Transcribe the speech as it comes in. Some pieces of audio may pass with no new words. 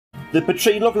The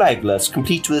portrayal of Legolas,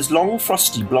 complete with his long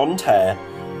frosty blonde hair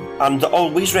and the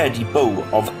always-ready bow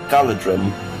of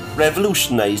Galadriel,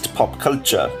 revolutionised pop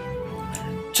culture.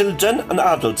 Children and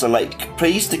adults alike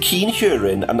praised the keen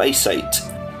hearing and eyesight,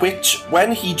 which,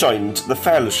 when he joined the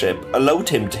Fellowship, allowed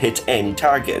him to hit any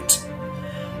target.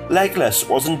 Legolas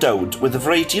was endowed with a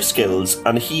variety of skills,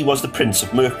 and he was the Prince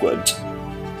of Mirkwood.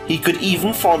 He could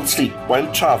even fall asleep while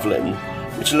travelling,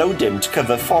 which allowed him to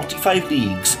cover 45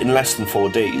 leagues in less than 4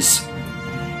 days.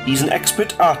 He's an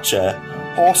expert archer,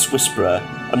 horse whisperer,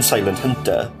 and silent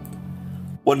hunter.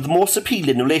 One of the most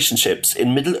appealing relationships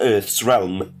in Middle-earth's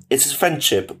realm is his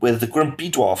friendship with the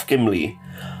grumpy dwarf Gimli.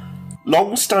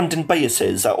 Long-standing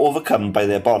biases are overcome by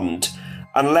their bond,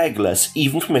 and Legolas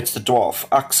even permits the dwarf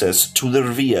access to the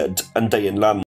revered Undying Land.